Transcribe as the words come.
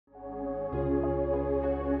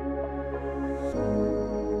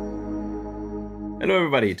Hello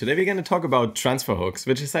everybody, today we're going to talk about transfer hooks,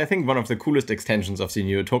 which is I think one of the coolest extensions of the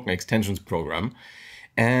new token extensions program.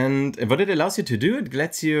 And what it allows you to do, it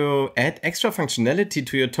lets you add extra functionality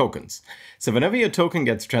to your tokens. So whenever your token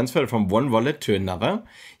gets transferred from one wallet to another,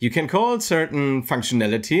 you can call certain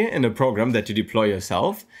functionality in a program that you deploy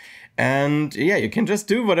yourself. And yeah, you can just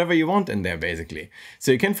do whatever you want in there, basically.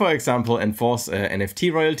 So you can, for example, enforce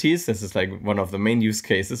NFT royalties. This is like one of the main use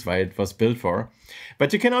cases why it was built for.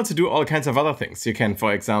 But you can also do all kinds of other things. You can,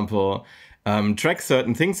 for example, track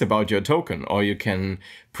certain things about your token, or you can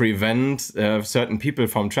prevent certain people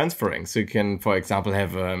from transferring. So you can, for example,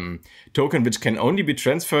 have a token which can only be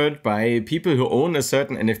transferred by people who own a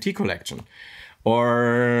certain NFT collection.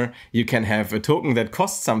 Or you can have a token that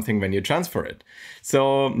costs something when you transfer it.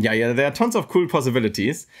 So yeah, there are tons of cool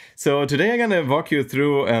possibilities. So today I'm gonna walk you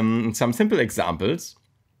through some simple examples.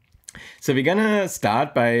 So we're gonna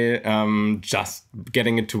start by just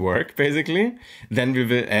getting it to work, basically. Then we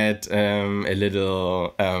will add a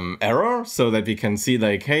little error so that we can see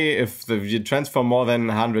like, hey, if you transfer more than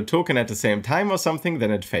 100 tokens at the same time or something, then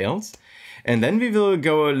it fails. And then we will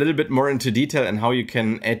go a little bit more into detail on how you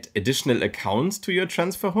can add additional accounts to your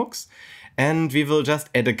transfer hooks. And we will just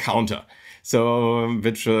add a counter. So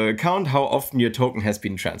which will count how often your token has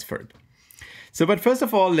been transferred. So, but first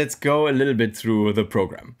of all, let's go a little bit through the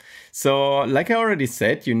program. So like I already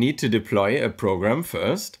said, you need to deploy a program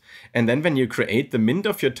first. And then when you create the mint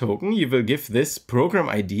of your token, you will give this program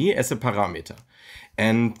ID as a parameter.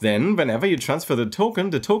 And then whenever you transfer the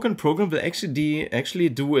token program will actually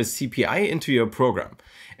do a CPI into your program.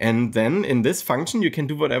 And then in this function, you can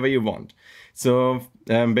do whatever you want. So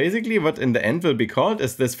basically what in the end will be called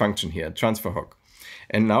is this function here, transfer hook.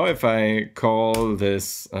 And now if I call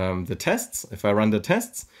this the tests, if I run the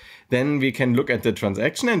tests, then we can look at the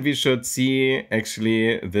transaction and we should see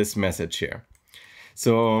actually this message here.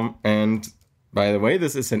 So, and by the way,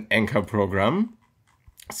 this is an anchor program.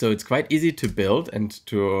 So it's quite easy to build and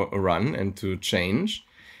to run and to change.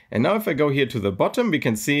 And now if I go here to the bottom, we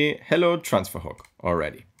can see hello transfer hook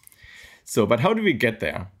already. So, but how do we get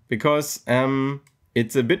there? Because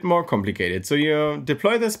it's a bit more complicated. So you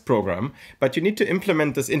deploy this program, but you need to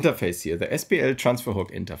implement this interface here, the SPL transfer hook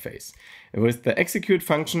interface, with the execute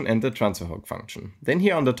function and the transfer hook function. Then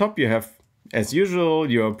here on the top, you have, as usual,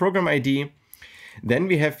 your program ID. Then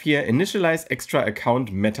we have here initialize extra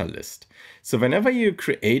account meta list. So whenever you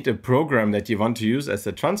create a program that you want to use as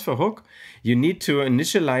a transfer hook, you need to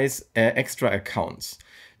initialize extra accounts.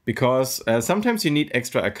 Because sometimes you need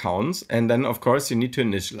extra accounts, and then of course you need to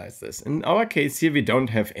initialize this. In our case here, we don't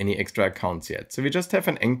have any extra accounts yet. So we just have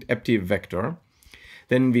an empty vector.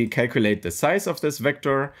 Then we calculate the size of this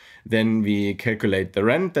vector. Then we calculate the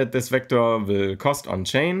rent that this vector will cost on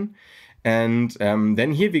chain. And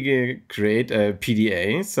then here we create a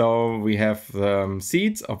PDA. So we have the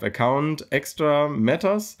seeds of account extra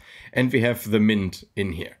metas, and we have the mint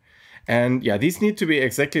in here. And yeah, these need to be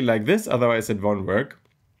exactly like this, otherwise it won't work.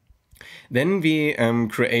 Then we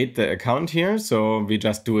create the account here. So we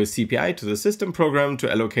just do a CPI to the system program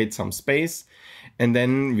to allocate some space. And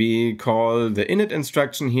then we call the init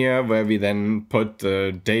instruction here, where we then put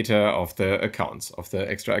the data of the accounts, of the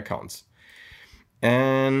extra accounts.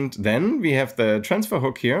 And then we have the transfer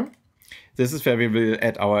hook here. This is where we will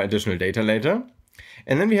add our additional data later.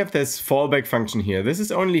 And then we have this fallback function here. This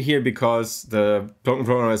is only here because the token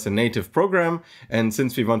program is a native program. And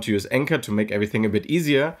since we want to use Anchor to make everything a bit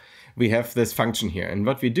easier, we have this function here. And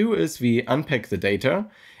what we do is we unpack the data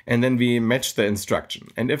and then we match the instruction.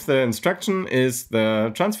 And if the instruction is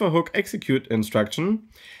the transfer hook execute instruction,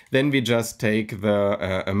 then we just take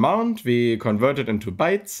the amount, we convert it into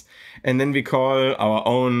bytes, and then we call our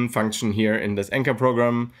own function here in this Anchor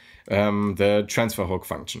program, the transfer hook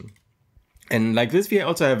function. And like this, we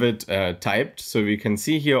also have it typed. So we can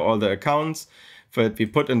see here all the accounts that we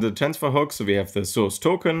put in the transfer hook. So we have the source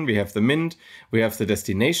token, we have the mint, we have the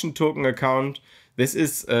destination token account. This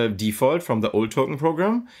is default from the old token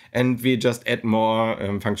program, and we just add more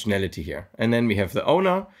functionality here. And then we have the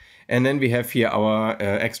owner, and then we have here our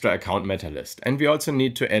extra account meta list. And we also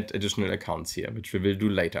need to add additional accounts here, which we will do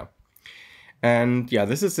later. And yeah,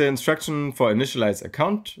 this is the instruction for initialize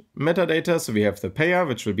account metadata. So we have the payer,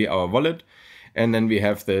 which will be our wallet. And then we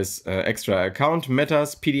have this extra account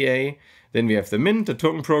metas PDA. Then we have the mint, the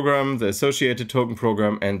token program, the associated token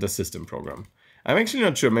program, and the system program. I'm actually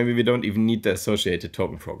not sure. Maybe we don't even need the associated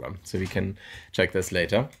token program. So we can check this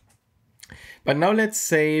later. But now let's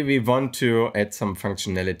say we want to add some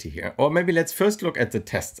functionality here. Or maybe let's first look at the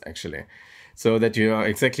tests actually, so that you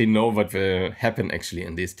exactly know what will happen actually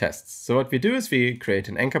in these tests. So what we do is we create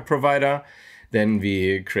an anchor provider. Then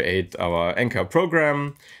we create our anchor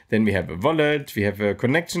program. Then we have a wallet. We have a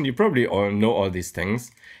connection. You probably all know all these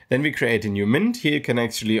things. Then we create a new mint. Here you can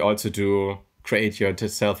actually also create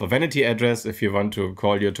yourself a vanity address if you want to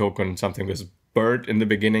call your token something with bird in the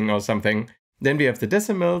beginning or something. Then we have the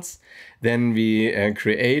decimals. Then we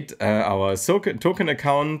create our token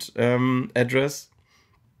account address.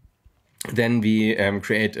 Then we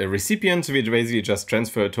create a recipient. So we basically just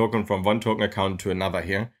transfer a token from one token account to another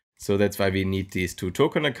here. So that's why we need these two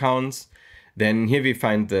token accounts. Then here we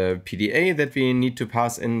find the PDA that we need to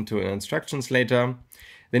pass into instructions later.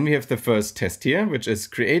 Then we have the first test here, which is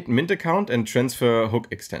create mint account and transfer hook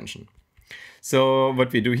extension. So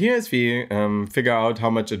what we do here is we figure out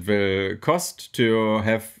how much it will cost to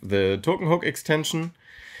have the token hook extension.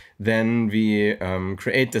 Then we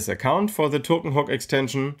create this account for the token hook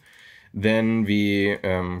extension. Then we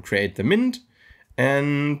create the mint.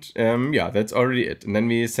 And yeah, that's already it. And then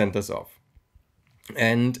we send this off.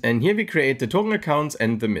 And here we create the token accounts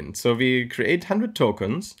and the mint. So we create 100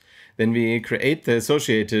 tokens. Then we create the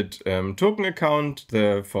associated token account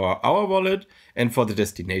for our wallet and for the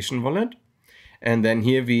destination wallet. And then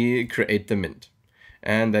here we create the mint.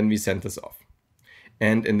 And then we send this off.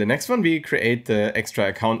 And in the next one, we create the extra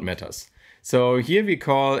account matters. So here we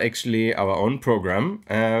call actually our own program,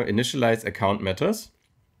 initialize account matters,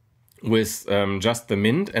 with just the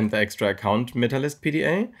mint and the extra account meta list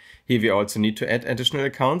PDA. Here we also need to add additional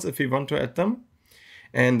accounts if we want to add them.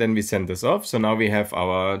 And then we send this off. So now we have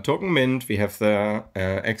our token mint, we have the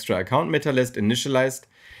extra account meta list initialized,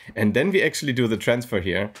 and then we actually do the transfer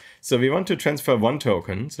here. So we want to transfer one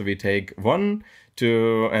token. So we take 1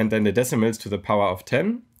 and then the decimals to the power of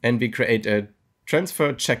 10, and we create a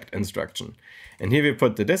transfer checked instruction. And here we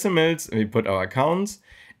put the decimals, and we put our accounts,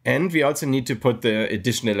 and we also need to put the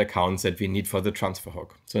additional accounts that we need for the transfer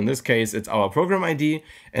hook. So in this case, it's our program ID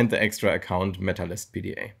and the extra account meta list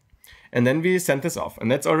PDA. And then we send this off,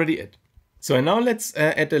 and that's already it. So now let's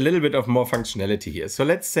add a little bit of more functionality here. So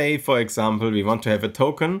let's say, for example, we want to have a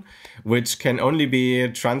token which can only be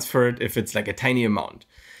transferred if it's like a tiny amount.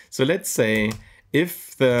 So let's say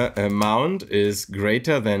if the amount is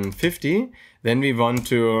greater than 50, then we want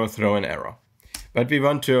to throw an error. But we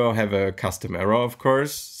want to have a custom error, of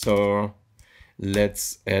course. So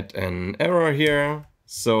let's add an error here.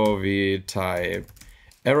 So we type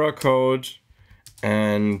error code.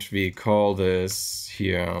 And we call this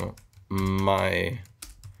here my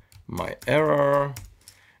error.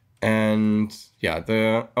 And yeah,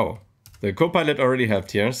 the Copilot already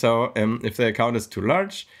helped here. So if the account is too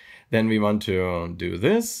large, then we want to do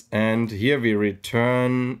this. And here we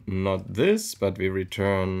return not this, but we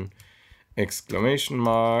return exclamation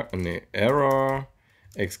mark and the error,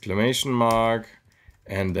 exclamation mark,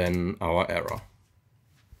 and then our error.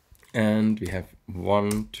 And we have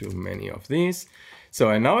one too many of these. So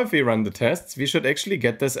and now if we run the tests, we should actually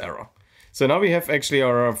get this error. So now we have actually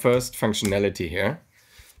our first functionality here.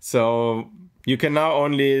 So you can now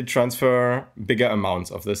only transfer bigger amounts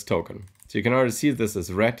of this token. So you can already see this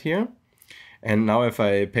is red here. And now if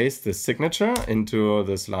I paste this signature into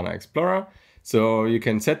the Solana Explorer, so you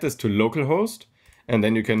can set this to localhost, and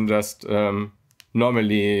then you can just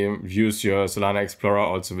normally use your Solana Explorer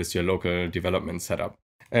also with your local development setup.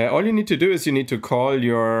 All you need to do is you need to call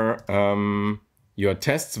your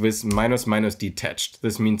tests with -- detached.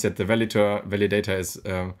 This means that the validator is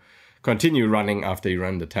continue running after you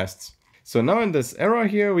run the tests. So now in this error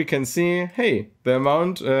here, we can see, hey, the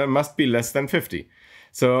amount must be less than 50.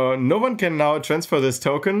 So no one can now transfer this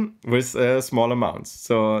token with small amounts.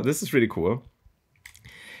 So this is really cool.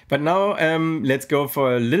 But now let's go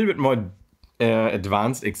for a little bit more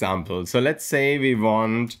advanced example. So let's say we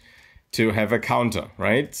want to have a counter,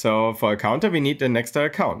 right? So for a counter, we need an extra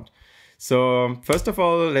account. So first of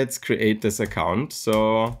all, let's create this account.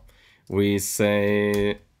 So we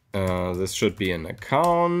say this should be an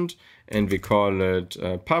account, and we call it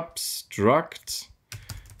pub struct,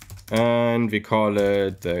 and we call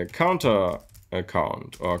it the counter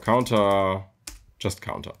account, or counter, just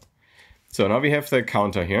counter. So now we have the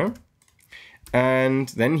counter here. And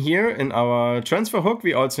then here in our transfer hook,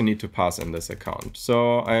 we also need to pass in this account.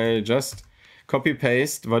 So I just copy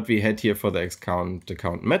paste what we had here for the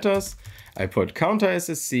account matters. I put counter as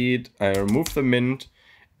a seed. I remove the mint,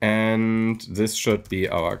 and this should be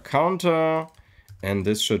our counter, and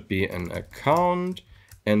this should be an account,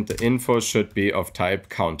 and the info should be of type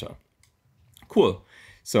counter. Cool.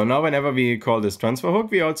 So now whenever we call this transfer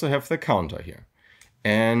hook, we also have the counter here.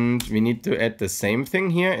 And we need to add the same thing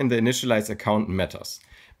here in the initialize account matters.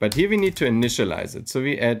 But here we need to initialize it. So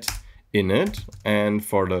we add init, and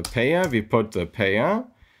for the payer, we put the payer,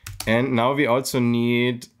 And now we also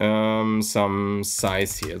need some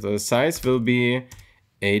size here. The size will be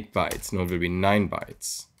 8 bytes. No, it will be 9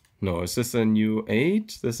 bytes. No, is this a new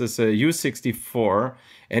 8? This is a U64.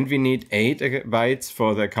 And we need 8 bytes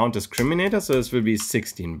for the account discriminator. So this will be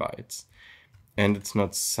 16 bytes. And it's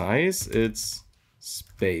not size, it's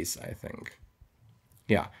space, I think.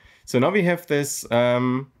 Yeah. So now we have this,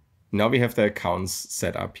 now we have the accounts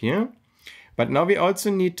set up here. But now we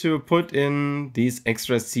also need to put in these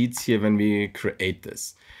extra seeds here when we create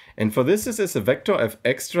this. And for this is a vector of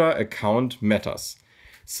extra account matters.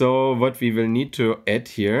 So what we will need to add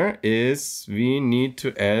here is we need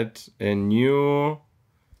to add a new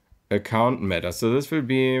account matter. So this will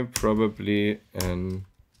be probably an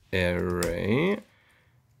array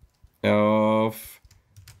of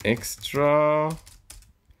extra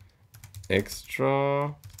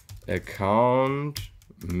account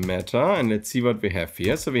matter, and let's see what we have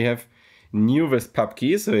here. So we have new with pub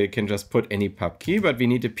key, so you can just put any pub key, but we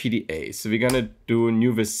need a PDA. So we're gonna do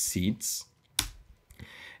new with seeds.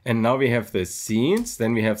 And now we have the seeds,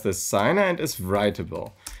 then we have the signer and it's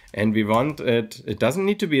writable. And we want it doesn't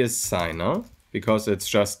need to be a signer because it's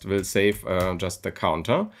just, will save just the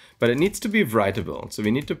counter, but it needs to be writable. So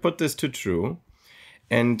we need to put this to true.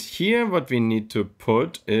 And here what we need to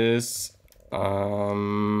put is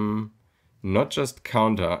not just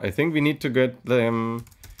counter. I think we need to get the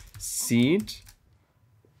seed.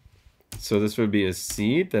 So this will be a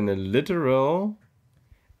seed, then a literal,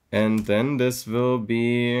 and then this will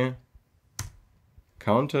be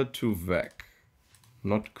counter to vec.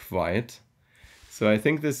 Not quite. So I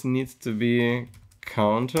think this needs to be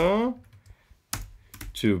counter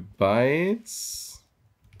to bytes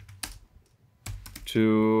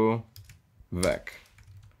to vec.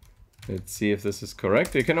 Let's see if this is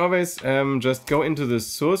correct. You can always just go into the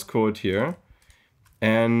source code here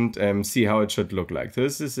and see how it should look like.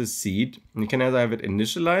 This is a seed. You can either have it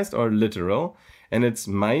initialized or literal, and it's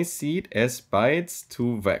my seed as bytes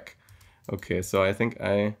to vec. Okay, so I think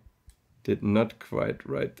I did not quite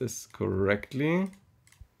write this correctly.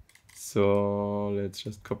 So let's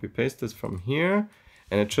just copy paste this from here,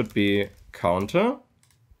 and it should be counter.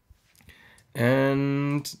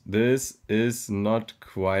 And this is not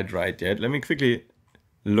quite right yet. Let me quickly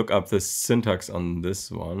look up the syntax on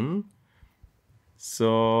this one.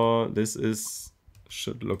 So this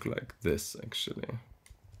should look like this actually.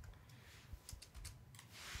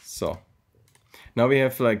 So now we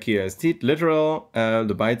have like here as seed literal,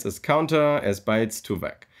 the bytes as counter as bytes to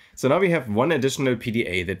vec. So now we have one additional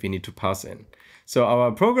PDA that we need to pass in. So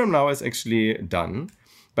our program now is actually done.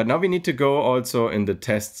 But now we need to go also in the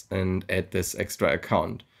tests and add this extra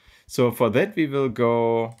account. So for that we will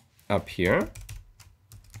go up here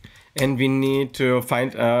and we need to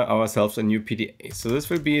find ourselves a new PDA. So this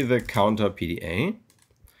will be the counter PDA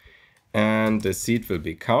and the seed will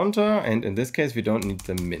be counter, and in this case we don't need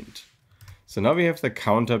the mint. So now we have the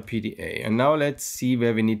counter PDA, and now let's see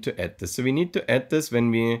where we need to add this. So we need to add this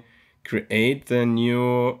when we create the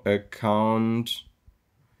new account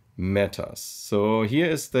matters. So here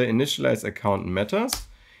is the initialize account matters,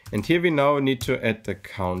 and here we now need to add the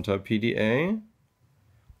counter PDA,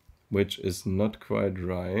 which is not quite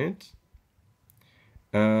right.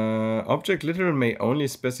 Object literal may only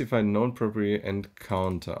specify known property and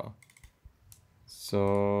counter.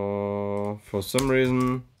 So for some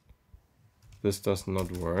reason this does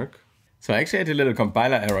not work. So I actually had a little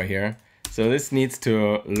compiler error here. So this needs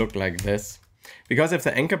to look like this. Because if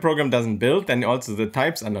the anchor program doesn't build, then also the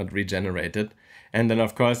types are not regenerated. And then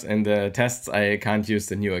of course in the tests I can't use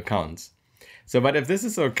the new accounts. So but if this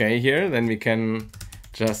is okay here, then we can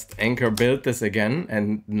just anchor build this again.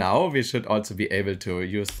 And now we should also be able to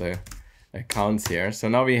use the accounts here. So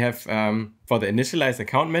now we have, for the initialize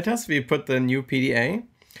account matters, we put the new PDA.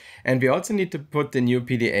 And we also need to put the new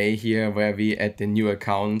PDA here where we add the new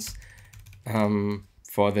accounts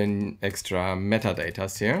for the extra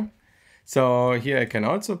metadata here. So here I can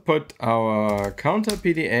also put our counter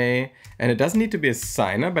PDA, and it doesn't need to be a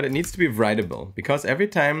signer, but it needs to be writable, because every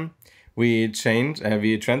time we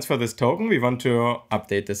transfer this token, we want to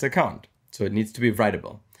update this account. So it needs to be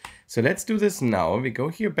writable. So let's do this now. We go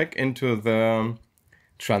here back into the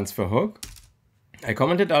transfer hook. I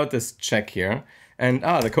commented out this check here, and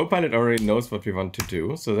the Copilot already knows what we want to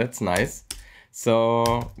do. So that's nice.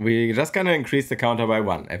 So we're just gonna increase the counter by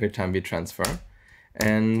 1 every time we transfer.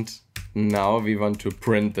 And now we want to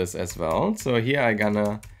print this as well. So here I'm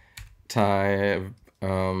gonna type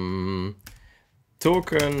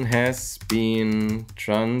token has been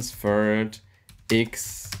transferred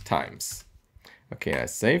X times. Okay, I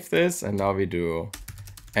save this, and now we do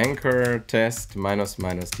anchor test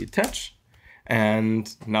 ---- detach.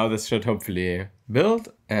 And now this should hopefully build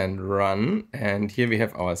and run. And here we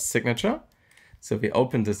have our signature. So we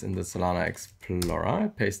open this in the Solana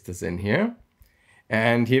Explorer, paste this in here.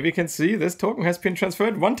 And here we can see this token has been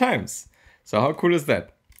transferred 1 time. So how cool is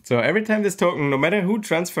that? So every time this token, no matter who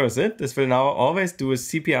transfers it, this will now always do a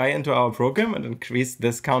CPI into our program and increase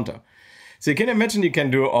this counter. So you can imagine you can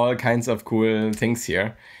do all kinds of cool things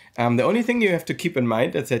here. The only thing you have to keep in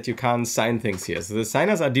mind is that you can't sign things here. So the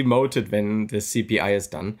signers are demoted when the CPI is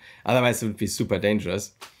done. Otherwise it would be super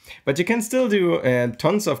dangerous. But you can still do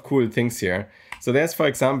tons of cool things here. So there's, for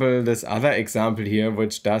example, this other example here,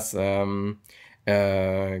 which does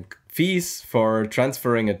fees for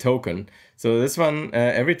transferring a token. So this one,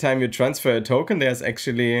 every time you transfer a token, there's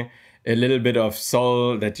actually a little bit of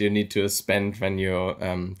sol that you need to spend when you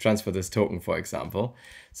transfer this token, for example.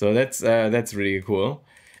 So that's really cool.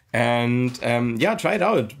 And yeah, try it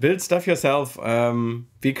out. Build stuff yourself.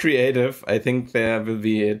 Be creative. I think there will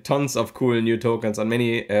be tons of cool new tokens on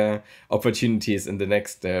many opportunities in the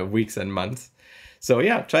next weeks and months. So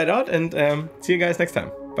yeah, try it out and see you guys next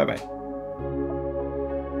time. Bye-bye.